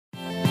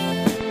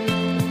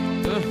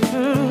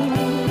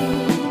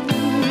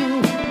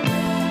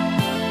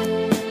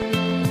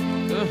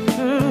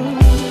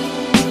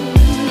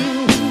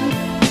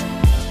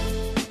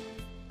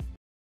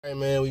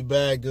man? We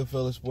back,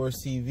 Goodfellas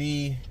Sports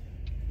TV.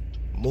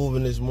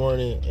 Moving this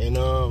morning, and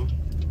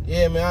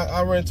yeah, man,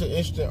 I read into an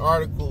interesting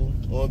article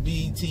on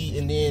BET,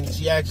 and then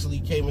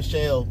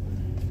Michelle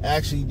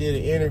actually did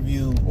an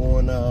interview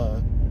on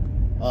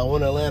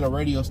one Atlanta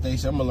radio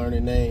station. I'm gonna learn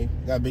her name.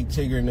 Got Big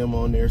Tigger and them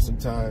on there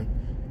sometime,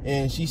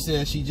 and she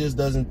says she just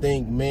doesn't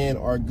think men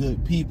are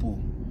good people.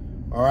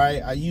 All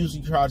right, I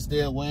usually try to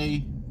stay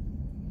away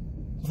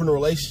from the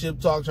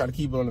relationship talk, try to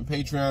keep it on the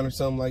Patreon or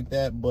something like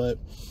that, but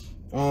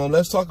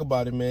let's talk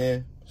about it,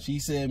 man. She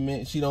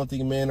said she don't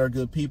think men are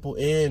good people,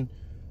 and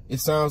it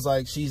sounds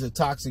like she's a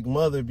toxic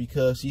mother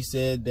because she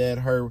said that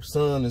her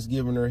son is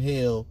giving her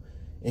hell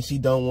and she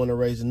don't want to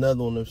raise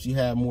another one. If she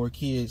had more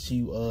kids,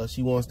 she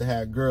wants to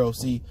have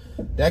girls. See,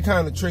 that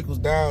kind of trickles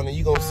down, and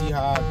you're going to see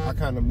how I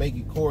kind of make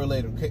it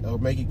correlate or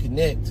make it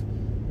connect,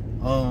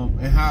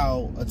 and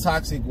how a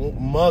toxic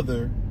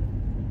mother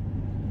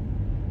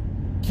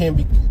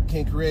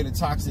can create a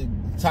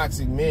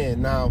toxic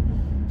man. Now,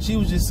 she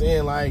was just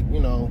saying, like, you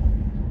know,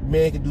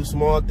 men can do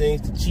small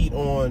things to cheat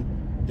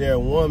on their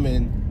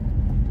woman,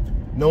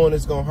 knowing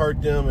it's gonna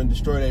hurt them and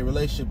destroy their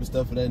relationship and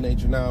stuff of that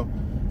nature. Now,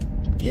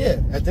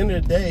 yeah, at the end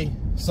of the day,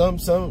 some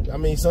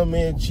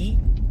men cheat,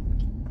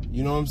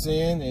 you know what I'm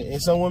saying,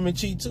 and some women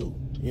cheat too,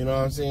 you know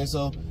what I'm saying.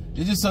 So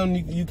it's just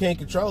something you can't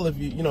control. If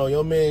you know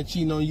your man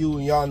cheating on you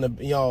and y'all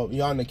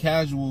in a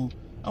casual,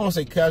 I don't want to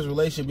say casual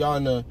relationship, y'all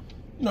in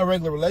a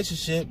regular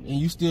relationship, and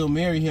you still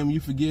marry him, you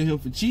forgive him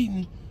for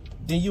cheating,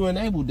 then you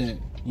enable that,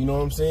 you know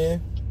what I'm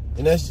saying.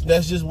 And that's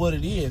just what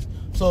it is.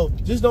 So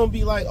just don't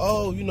be like,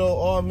 oh, you know,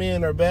 all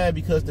men are bad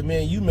because the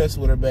men you mess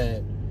with are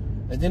bad.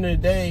 At the end of the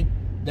day,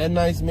 that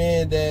nice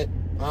man that,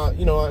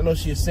 you know, I know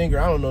she's a singer.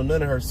 I don't know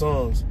none of her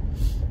songs.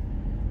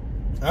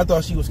 I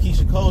thought she was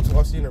Keisha Cole until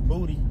I seen her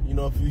booty, you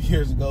know, a few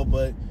years ago.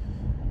 But,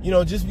 you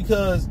know, just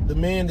because the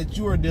man that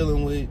you are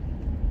dealing with,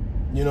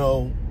 you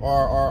know,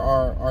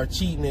 are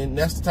cheating, and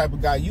that's the type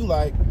of guy you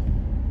like,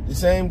 the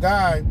same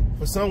guy,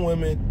 for some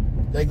women,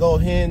 they go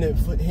hand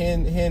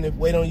and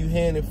wait on you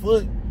hand and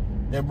foot,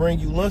 that bring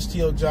you lunch to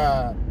your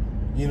job,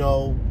 you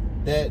know,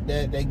 that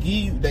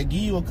give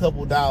you a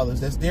couple dollars,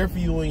 that's there for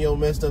you in your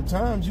messed up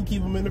times. You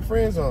keep them in the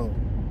friend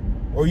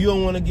zone, or you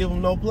don't want to give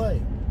them no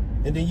play,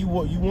 and then you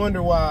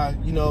wonder why,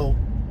 you know,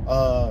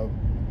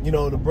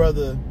 the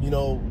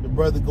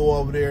brother go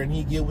over there and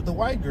he get with the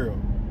white girl,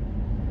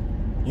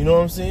 you know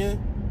what I'm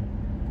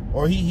saying,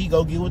 or he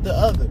go get with the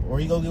other, or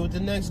he go get with the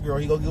next girl,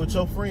 he go get with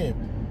your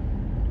friend.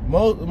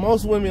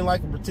 Most women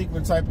like a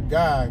particular type of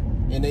guy,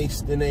 and they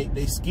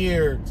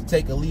scared to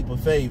take a leap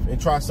of faith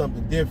and try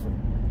something different.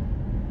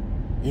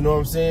 You know what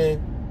I'm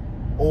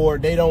saying? Or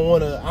they don't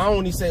want to, I don't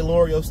want to say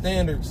lower your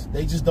standards,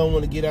 they just don't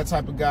want to give that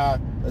type of guy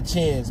a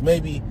chance.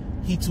 Maybe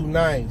he too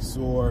nice,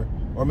 or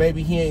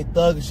maybe he ain't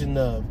thuggish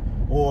enough,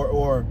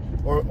 or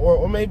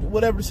maybe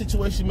whatever the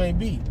situation may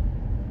be.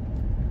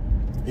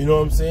 You know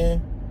what I'm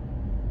saying?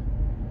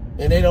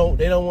 And they don't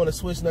want to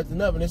switch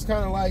nothing up. And it's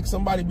kind of like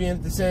somebody being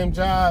at the same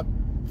job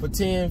for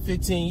 10,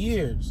 15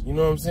 years. You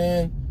know what I'm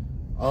saying?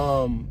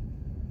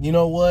 You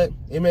know what?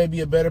 It may be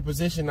a better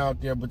position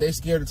out there, but they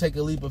scared to take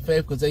a leap of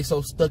faith because they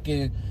so stuck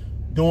in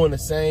doing the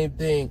same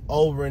thing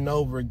over and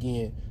over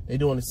again. They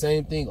doing the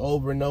same thing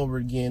over and over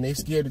again. They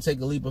scared to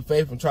take a leap of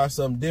faith and try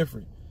something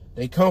different.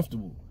 They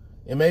comfortable.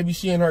 And maybe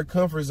she in her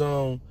comfort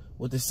zone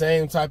with the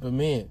same type of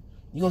men.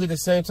 You're gonna get the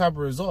same type of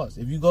results.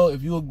 If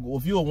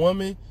you're a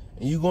woman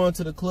and you go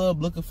into the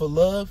club looking for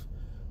love,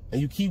 and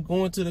you keep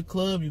going to the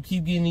club, you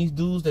keep getting these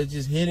dudes that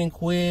just hit and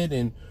quit,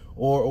 and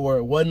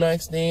or one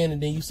night stand,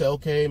 and then you say,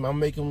 okay, I'm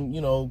making,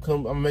 you know,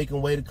 I'm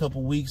making wait a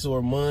couple weeks or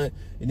a month,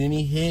 and then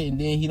he hit, and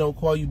then he don't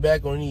call you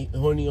back, or he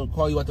don't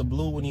call you out the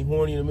blue when he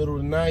horny in the middle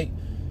of the night.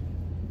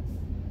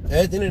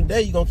 At the end of the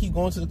day, you're gonna keep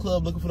going to the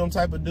club looking for them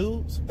type of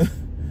dudes.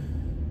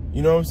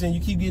 You know what I'm saying?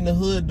 You keep getting the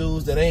hood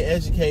dudes that ain't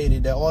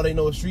educated, that all they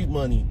know is street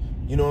money.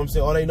 You know what I'm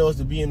saying? All they know is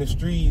to be in the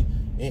street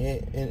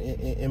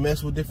and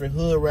mess with different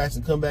hood rats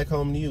and come back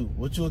home to you.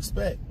 What you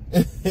expect?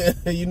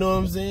 You know what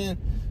I'm saying?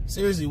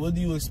 Seriously, what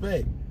do you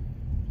expect?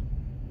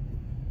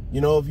 You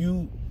know,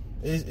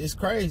 it's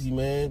crazy,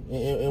 man.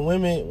 And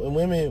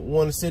women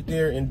want to sit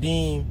there and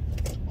deem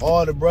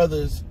all the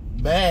brothers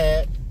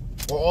bad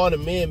or all the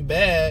men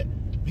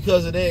bad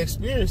because of their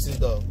experiences,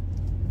 though.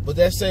 But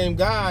that same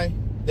guy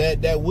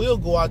that will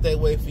go out that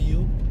way for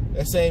you,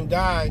 that same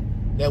guy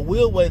that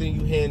will wait on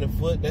you hand and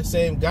foot, that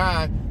same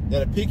guy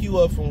that'll pick you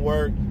up from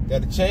work,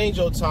 that'll change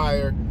your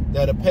tire,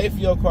 that'll pay for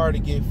your car to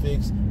get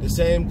fixed, the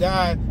same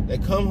guy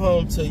that come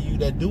home to you,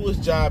 that do his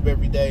job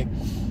every day,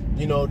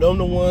 you know, them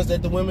the ones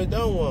that the women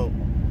don't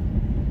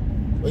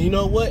want. But you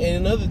know what?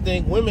 And another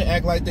thing, women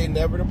act like they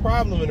never the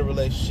problem in a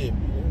relationship.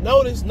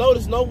 Notice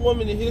no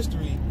woman in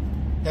history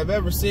have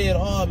ever said,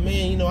 oh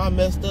man, you know, I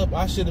messed up,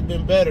 I should have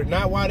been better.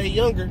 Not while they're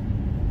younger.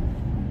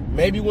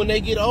 Maybe when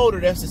they get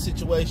older, that's the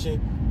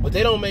situation, but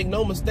they don't make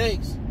no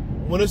mistakes.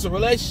 When it's a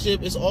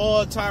relationship, it's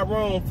all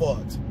Tyrone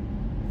fault.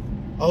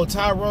 Oh,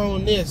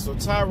 Tyrone this, or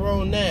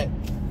Tyrone that,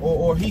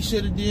 or he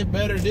should have did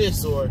better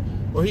this, or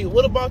he.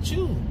 What about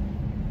you?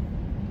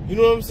 You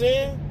know what I'm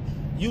saying?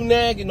 You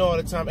nagging all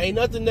the time. Ain't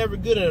nothing never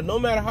good enough. No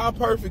matter how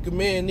perfect a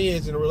man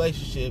is in a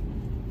relationship,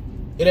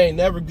 it ain't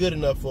never good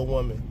enough for a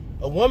woman.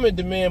 A woman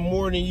demands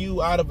more than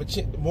you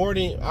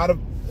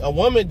a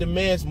woman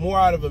demands more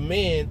out of a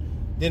man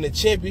than a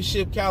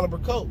championship caliber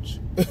coach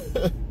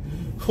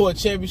for a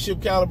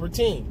championship caliber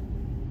team.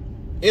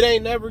 It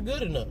ain't never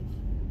good enough.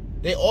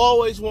 They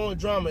always want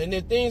drama, and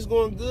if things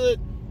going good,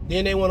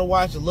 then they want to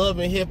watch Love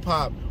and Hip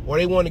Hop, or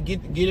they want to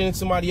get in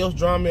somebody else's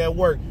drama at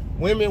work.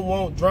 Women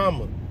want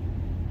drama.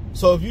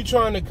 So if you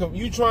trying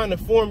to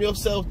form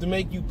yourself to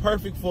make you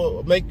perfect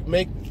for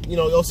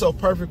yourself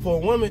perfect for a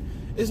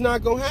woman, it's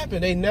not gonna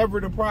happen. They never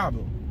the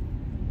problem.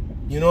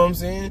 You know what I'm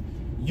saying?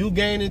 You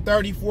gaining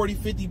 30, 40,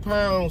 50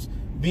 pounds,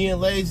 being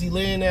lazy,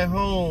 laying at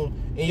home,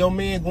 and your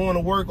man going to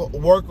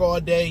work all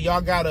day.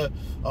 Y'all got a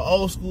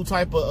old school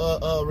type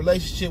of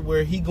relationship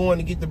where he going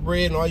to get the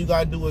bread and all you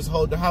gotta do is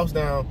hold the house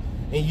down,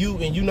 and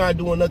you not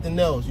doing nothing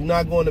else. You're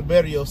not going to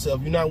better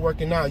yourself. You're not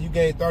working out. You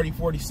gain 30,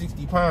 40,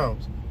 60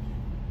 pounds.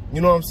 You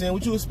know what I'm saying?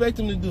 What you expect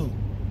him to do?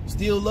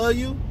 Still love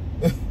you?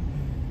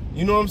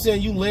 You know what I'm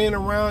saying? You laying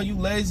around, you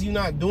lazy, you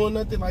not doing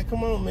nothing. Like,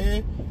 come on,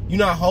 man. You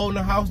not holding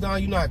the house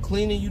down, you not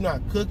cleaning, you not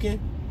cooking.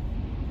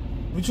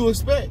 What you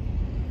expect?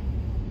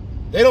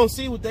 They don't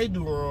see what they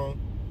do wrong.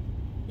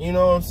 You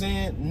know what I'm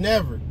saying?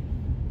 Never.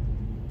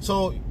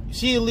 So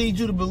she'll lead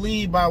you to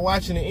believe by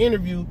watching the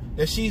interview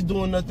that she's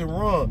doing nothing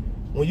wrong.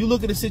 When you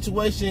look at a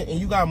situation and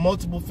you got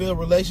multiple failed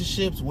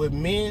relationships with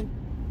men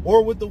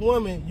or with the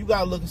woman, you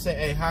gotta look and say,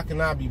 hey, how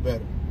can I be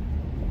better?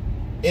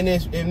 And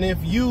if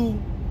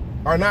you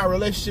are not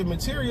relationship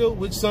material,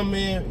 which some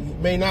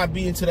men may not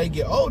be until they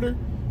get older,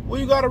 well,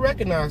 you gotta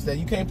recognize that.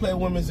 You can't play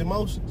with women's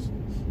emotions.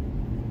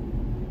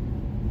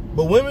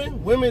 But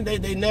women,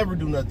 they never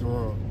do nothing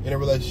wrong in a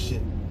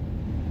relationship.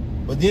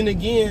 But then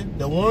again,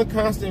 the one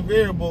constant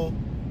variable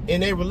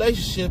in a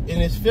relationship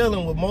and it's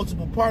failing with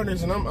multiple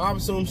partners, and I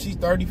assume she's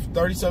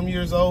 30-something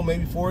years old,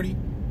 maybe 40.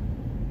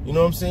 You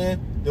know what I'm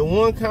saying? The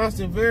one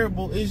constant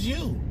variable is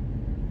you.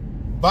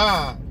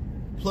 Bob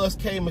plus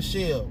K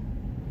Michelle.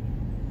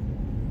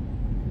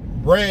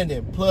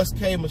 Brandon plus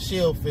K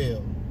Michelle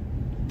failed.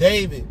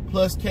 David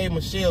plus K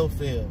Michelle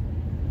failed.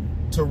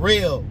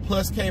 Terrell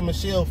plus K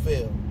Michelle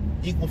failed.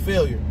 Equal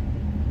failure.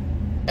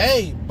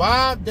 Hey,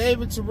 Bob,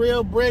 David,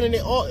 Terrell,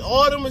 Brandon,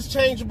 all of them is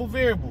changeable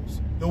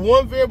variables. The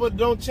one variable that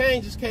don't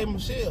change is K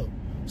Michelle.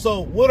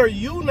 So what are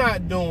you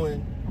not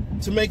doing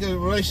to make a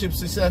relationship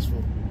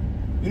successful?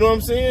 You know what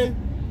I'm saying?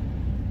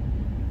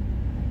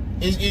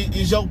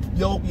 Is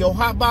your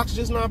hot box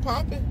just not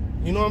popping?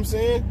 You know what I'm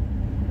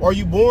saying? Are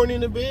you born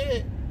in the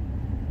bed?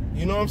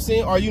 You know what I'm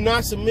saying? Are you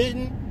not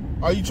submitting?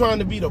 Are you trying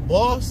to be the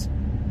boss?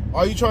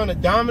 Are you trying to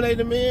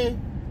dominate a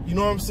man? You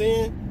know what I'm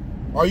saying?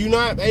 Are you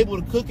not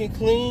able to cook and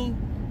clean?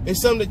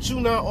 It's something that you're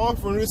not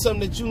offering. It's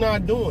something that you're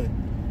not doing.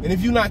 And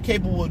if you're not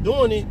capable of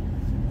doing it,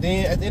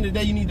 then at the end of the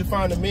day, you need to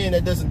find a man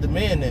that doesn't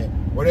demand that,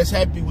 or that's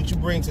happy with what you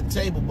bring to the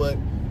table. But,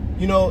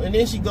 you know, and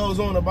then she goes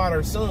on about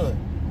her son.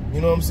 You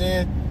know what I'm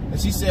saying? And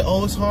she said,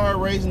 oh, it's hard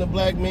raising a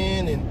black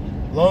man.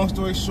 And long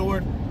story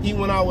short, he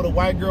went out with a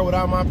white girl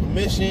without my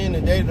permission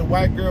and dated a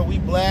white girl. We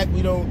black.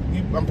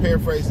 I'm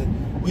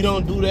paraphrasing. We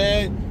don't do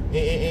that.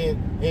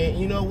 And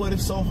you know what?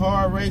 It's so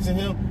hard raising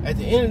him. At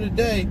the end of the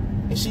day,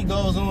 and she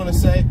goes on to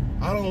say,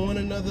 I don't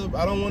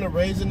want to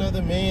raise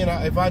another man.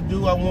 If I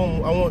do, I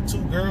want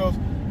two girls.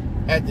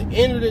 At the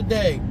end of the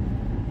day,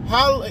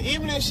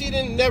 even if she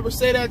didn't never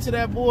say that to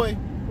that boy,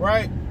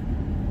 right?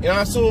 And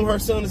I assume her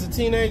son is a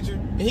teenager,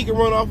 and he can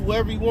run off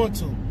whoever he wants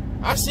to.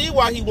 I see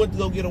why he went to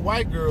go get a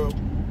white girl,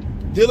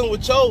 dealing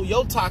with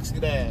your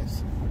toxic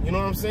ass. You know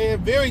what I'm saying?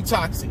 Very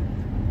toxic.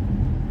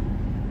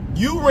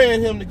 You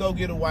ran him to go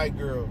get a white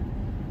girl.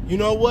 You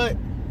know what?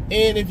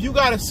 And if you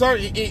got a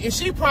certain, and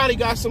she probably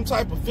got some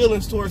type of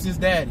feelings towards his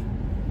daddy.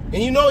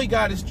 And you know he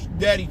got his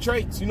daddy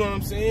traits, you know what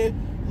I'm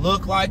saying?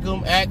 Look like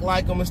him, act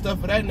like him, and stuff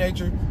of that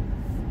nature.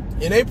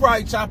 And they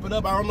probably chop it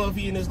up. I don't know if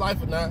he in his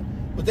life or not,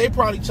 but they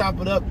probably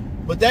chop it up.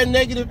 But that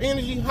negative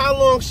energy, how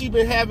long she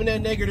been having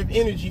that negative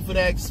energy for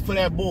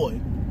that boy?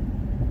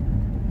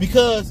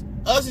 Because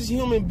us as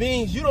human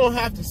beings, you don't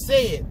have to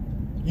say it.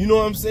 You know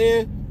what I'm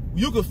saying?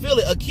 You can feel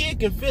it. A kid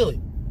can feel it.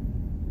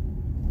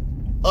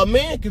 A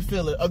man can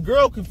feel it. A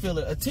girl can feel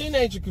it. A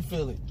teenager can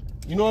feel it.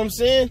 You know what I'm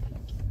saying?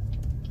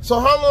 So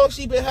how long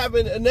she been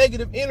having a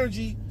negative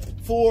energy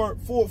for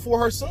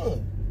her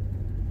son?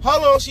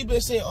 How long she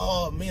been saying,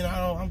 oh man,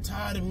 I'm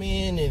tired of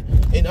men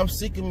and I'm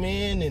sick of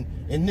men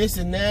and this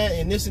and that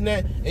and this and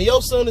that. And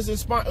your son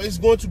is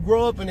going to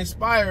grow up and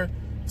aspire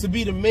to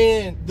be the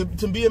man,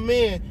 to be a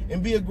man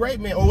and be a great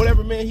man or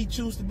whatever man he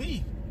chooses to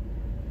be.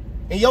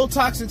 And your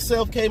toxic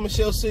self, K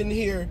Michelle, sitting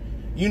here,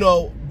 you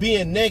know,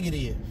 being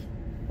negative.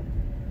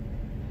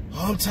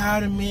 Oh, I'm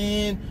tired of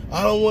men.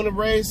 I don't want to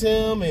raise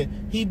him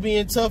and he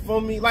being tough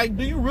on me. Like,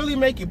 do you really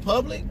make it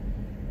public?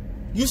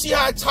 You see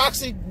how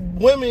toxic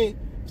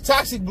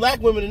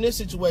black women in this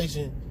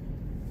situation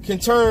can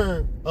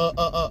turn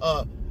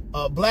a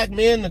black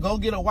man to go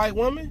get a white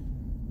woman?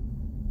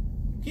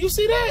 Can you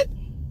see that?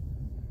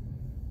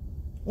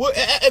 Well,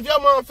 if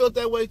your mom felt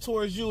that way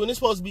towards you, and it's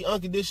supposed to be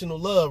unconditional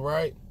love,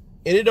 right?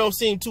 And it don't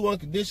seem too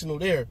unconditional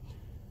there.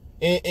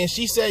 And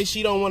she says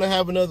she don't want to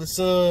have another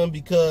son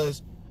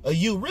because of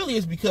you. Really,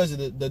 it's because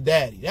of the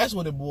daddy. That's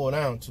what it boiled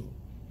down to.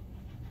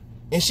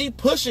 And she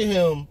pushing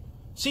him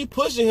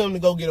to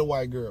go get a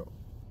white girl.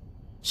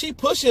 She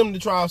pushing him to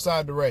try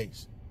outside the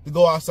race, to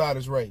go outside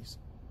his race.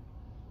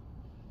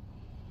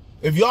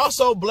 If y'all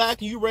so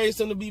black and you raised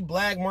him to be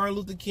black, Martin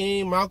Luther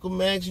King, Malcolm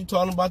X, you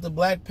talking about the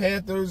Black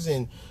Panthers,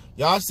 and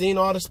y'all seen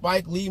all the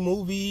Spike Lee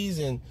movies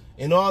and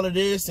all of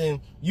this, and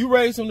you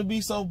raised him to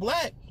be so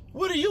black,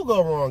 where did you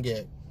go wrong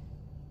at?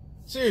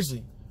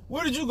 Seriously,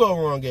 where did you go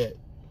wrong at?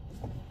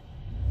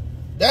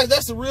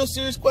 That's a real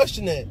serious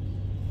question. That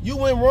you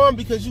went wrong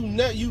because you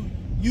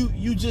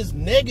just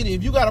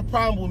negative. You got a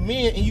problem with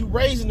men and you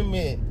raising the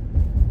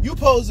men. You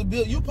supposed to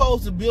build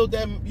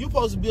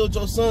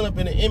your son up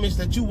in the image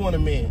that you want a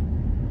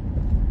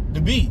man to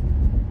be.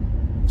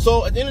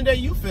 So at the end of the day,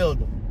 you failed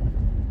him.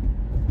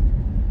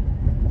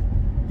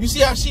 You see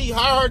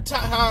how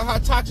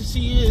toxic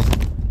she is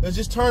to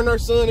just turn her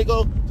son to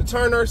go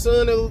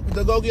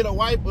get a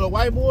white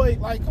boy?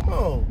 Like, come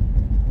on.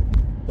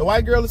 The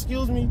white girl,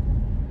 excuse me.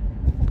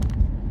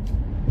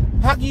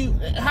 How can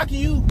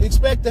you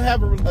expect to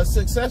have a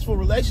successful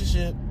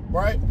relationship,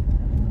 right,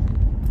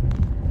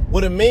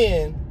 with a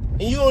man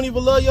and you don't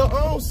even love your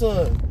own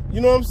son?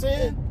 You know what I'm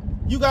saying?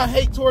 You got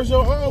hate towards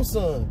your own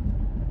son.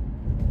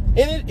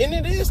 And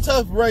it is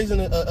tough raising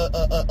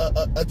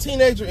a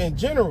teenager in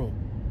general.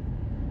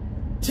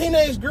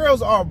 Teenage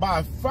girls are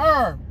by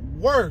far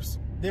worse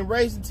than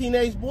raising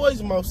teenage boys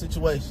in most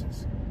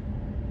situations.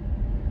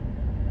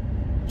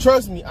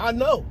 Trust me, I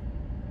know.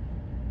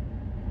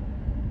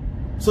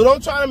 So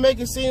don't try to make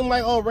it seem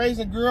like, oh,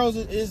 raising girls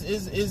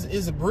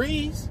is a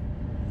breeze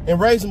and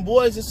raising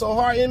boys is so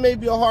hard. It may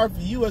be hard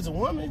for you as a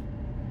woman.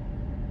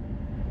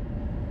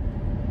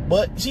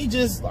 But she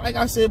just, like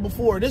I said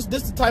before, this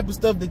the type of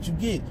stuff that you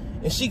get.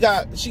 And she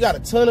got a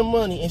ton of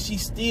money, and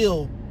she's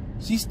still,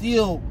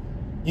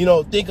 you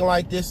know, thinking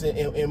like this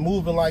and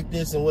moving like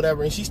this and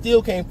whatever, and she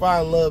still can't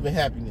find love and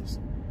happiness.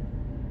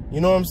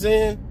 You know what I'm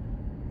saying?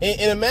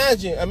 And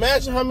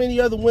imagine how many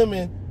other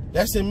women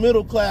that's in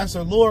middle class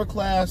or lower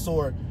class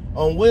or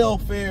on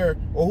welfare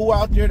or who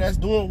out there that's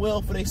doing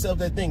well for themselves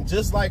that think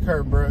just like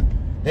her, bro.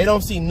 They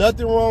don't see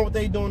nothing wrong with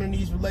they doing in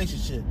these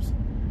relationships.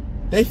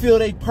 They feel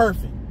they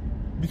perfect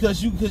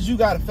because you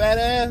got a fat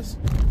ass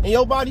and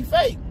your body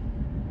fake.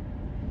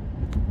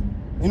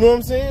 You know what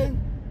I'm saying?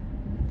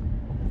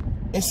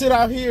 And sit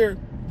out here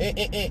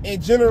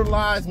and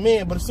generalize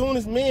men. But as soon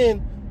as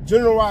men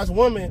generalize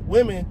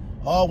women,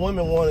 all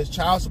women want is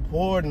child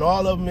support, and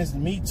all of them is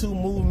Me Too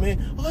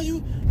movement. Oh,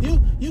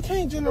 you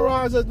can't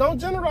generalize us. Don't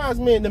generalize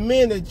men. The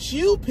men that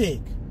you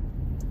pick.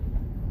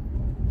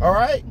 All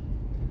right?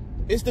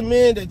 It's the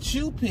men that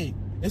you pick.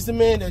 It's the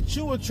men that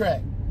you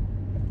attract.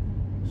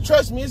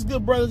 Trust me, it's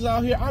good brothers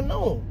out here. I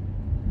know them.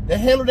 They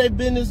handle their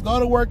business, go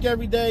to work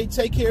every day,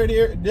 take care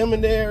of them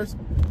and theirs.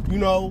 You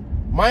know,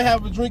 might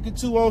have a drink or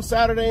two on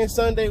Saturday and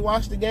Sunday,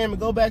 watch the game, and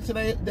go back to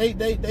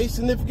they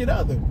significant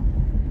other.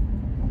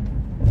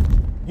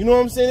 You know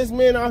what I'm saying? There's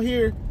men out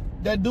here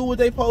that do what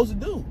they supposed to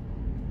do.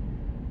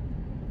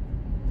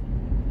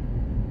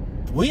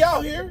 We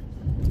out here.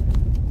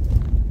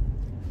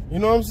 You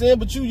know what I'm saying?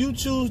 But you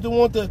choose to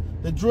want the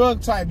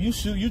drug type. You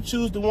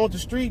choose to want the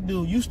street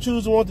dude. You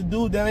choose to want the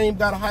dude that ain't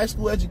got a high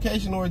school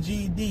education or a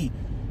GED.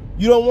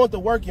 You don't want the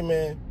working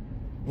man.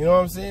 You know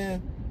what I'm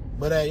saying?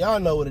 But hey, y'all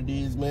know what it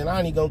is, man. I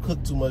ain't even gonna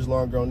cook too much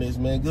longer on this,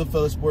 man.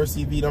 Goodfellas Sports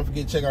TV. Don't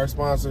forget to check our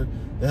sponsor,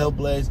 The Health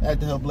Blaze, at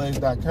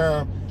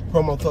thehealthblaze.com.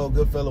 Promo code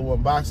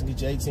Goodfella1Boxing.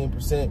 Get you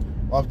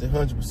 18% off the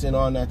 100%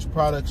 all natural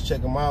products.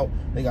 Check them out.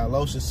 They got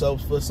lotion,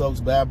 soaps, foot soaks,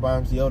 bath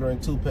bombs,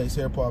 deodorant, toothpaste,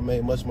 hair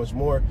pomade, much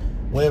more.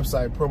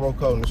 Website, promo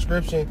code in the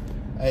description.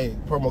 Hey,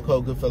 promo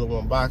code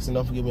Goodfella1Boxing.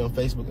 Don't forget me on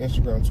Facebook,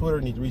 Instagram,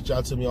 Twitter. Need to reach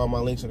out to me. All my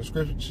links in the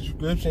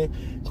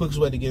description. Quickest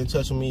way to get in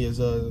touch with me is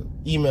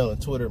email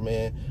and Twitter,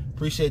 man.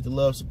 Appreciate the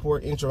love,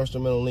 support. Intro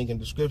instrumental link in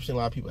the description. A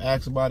lot of people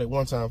ask about it.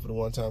 One time for the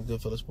one time.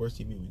 Goodfellas Sports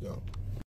TV. We go.